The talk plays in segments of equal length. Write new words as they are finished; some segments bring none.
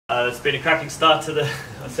It's been a cracking start to the...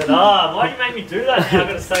 I said, why do you make me do that now? I've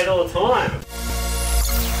got to say it all the time.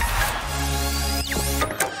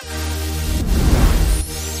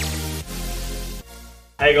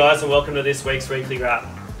 Hey guys, and welcome to this week's Weekly Wrap.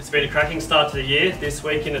 It's been a cracking start to the year. This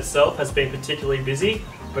week in itself has been particularly busy.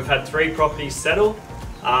 We've had 3 properties settle.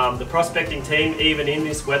 The prospecting team, even in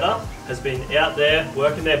this weather, has been out there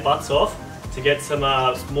working their butts off to get some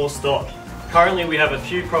more stock. Currently we have a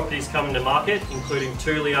few properties coming to market, including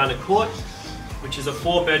 2 Liana Court, which is a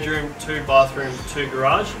 4-bedroom, 2-bathroom, 2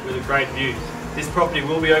 garage with a great view. This property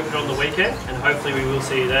will be open on the weekend and hopefully we will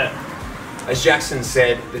see you there. As Jackson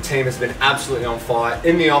said, the team has been absolutely on fire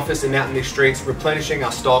in the office and out in the streets, replenishing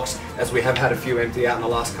our stocks as we have had a few empty out in the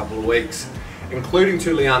last couple of weeks. Including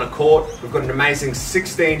 2 Liana Court, we've got an amazing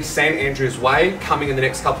 16 St Andrews Way coming in the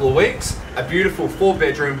next couple of weeks. A beautiful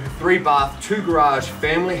 4-bedroom, 3-bath, 2-garage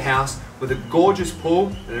family house with a gorgeous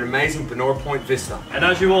pool and an amazing Benora Point vista. And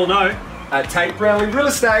as you all know, at Tate Brownlee Real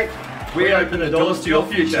Estate, we open the doors to your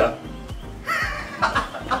future.